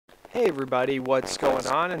Hey everybody, what's going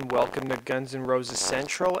on, and welcome to Guns N' Roses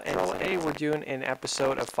Central, and today we're doing an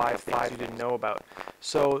episode of 5 Things You Didn't Know About.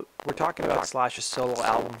 So we're talking about Slash's solo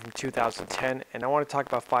album from 2010, and I want to talk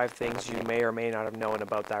about 5 things you may or may not have known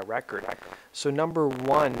about that record. So number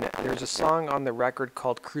 1, there's a song on the record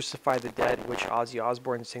called Crucify the Dead, which Ozzy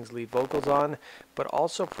Osbourne sings lead vocals on, but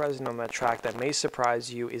also present on that track that may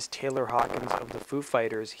surprise you is Taylor Hawkins of the Foo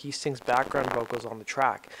Fighters. He sings background vocals on the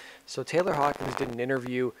track. So Taylor Hawkins did an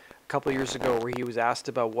interview a couple years ago where he was asked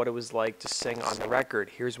about what it was like to sing on the record.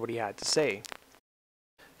 Here's what he had to say.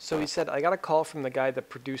 So he said, I got a call from the guy that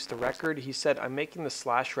produced the record. He said, I'm making the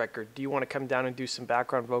Slash record. Do you want to come down and do some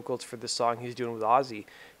background vocals for the song he's doing with Ozzy?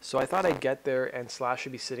 So I thought I'd get there and Slash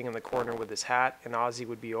would be sitting in the corner with his hat and Ozzy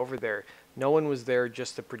would be over there. No one was there,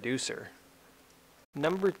 just the producer.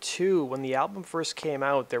 Number 2, when the album first came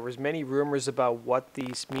out, there was many rumors about what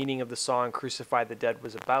the meaning of the song Crucify the Dead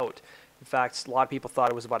was about. In fact, a lot of people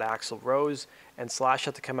thought it was about Axl Rose, and Slash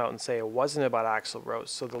had to come out and say it wasn't about Axl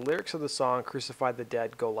Rose. So the lyrics of the song Crucify the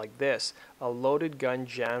Dead go like this: a loaded gun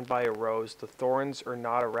jammed by a rose, the thorns are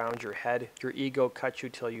not around your head, your ego cut you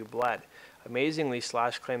till you bled. Amazingly,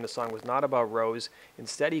 Slash claimed the song was not about Rose.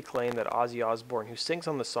 Instead, he claimed that Ozzy Osbourne, who sings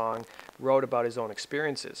on the song, wrote about his own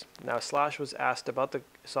experiences. Now, Slash was asked about the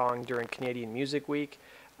song during Canadian Music Week,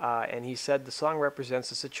 and he said the song represents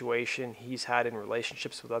the situation he's had in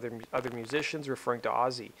relationships with other musicians, referring to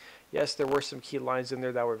Ozzy. Yes, there were some key lines in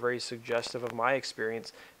there that were very suggestive of my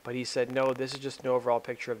experience, but he said, no, this is just an overall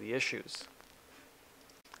picture of the issues.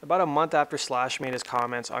 About a month after Slash made his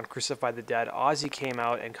comments on Crucify the Dead, Ozzy came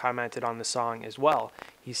out and commented on the song as well.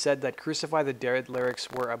 He said that Crucify the Dead lyrics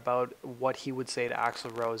were about what he would say to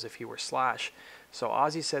Axl Rose if he were Slash. So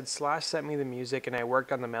Ozzy said, Slash sent me the music and I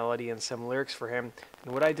worked on the melody and some lyrics for him.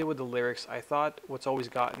 And what I did with the lyrics, I thought what's always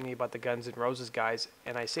gotten me about the Guns N' Roses guys,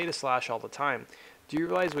 and I say to Slash all the time, do you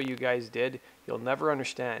realize what you guys did? You'll never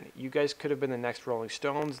understand. You guys could have been the next Rolling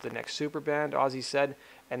Stones, the next super band, Ozzy said.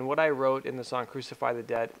 And what I wrote in the song Crucify the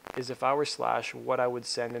Dead is if I were Slash, what I would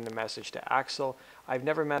send in the message to Axl. I've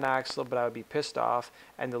never met Axl, but I would be pissed off,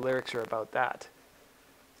 and the lyrics are about that.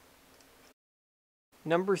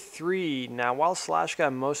 Number 3, now while Slash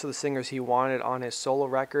got most of the singers he wanted on his solo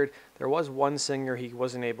record, there was one singer he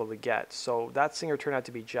wasn't able to get. So that singer turned out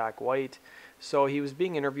to be Jack White. So he was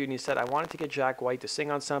being interviewed and he said, I wanted to get Jack White to sing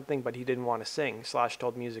on something, but he didn't want to sing. Slash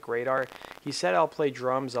told Music Radar. He said, I'll play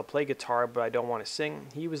drums, I'll play guitar, but I don't want to sing.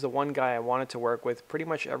 He was the one guy I wanted to work with. Pretty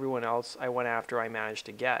much everyone else I went after I managed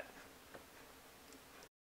to get.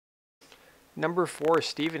 Number 4,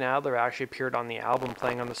 Steven Adler actually appeared on the album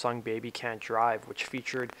playing on the song Baby Can't Drive, which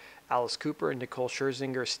featured Alice Cooper, Nicole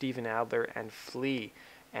Scherzinger, Steven Adler, and Flea.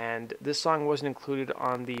 And this song wasn't included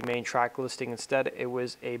on the main track listing. Instead, it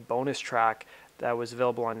was a bonus track that was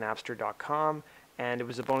available on Napster.com, and it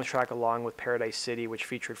was a bonus track along with Paradise City, which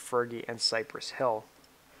featured Fergie and Cypress Hill.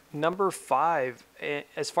 Number 5,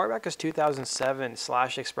 as far back as 2007,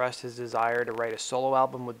 Slash expressed his desire to write a solo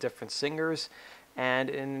album with different singers. And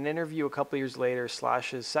in an interview a couple years later,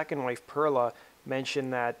 Slash's second wife, Perla,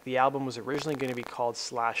 mentioned that the album was originally going to be called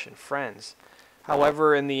Slash and Friends.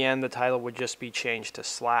 However, in the end, the title would just be changed to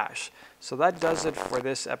Slash. So that does it for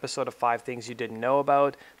this episode of 5 Things You Didn't Know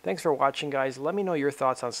About. Thanks for watching, guys. Let me know your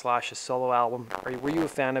thoughts on Slash's solo album. Were you a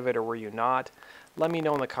fan of it or were you not? Let me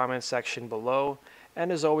know in the comments section below. And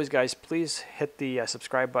as always, guys, please hit the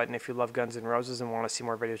subscribe button if you love Guns N' Roses and want to see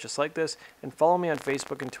more videos just like this. And follow me on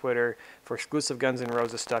Facebook and Twitter for exclusive Guns N'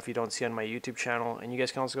 Roses stuff you don't see on my YouTube channel. And you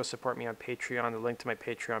guys can also go support me on Patreon. The link to my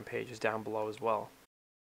Patreon page is down below as well.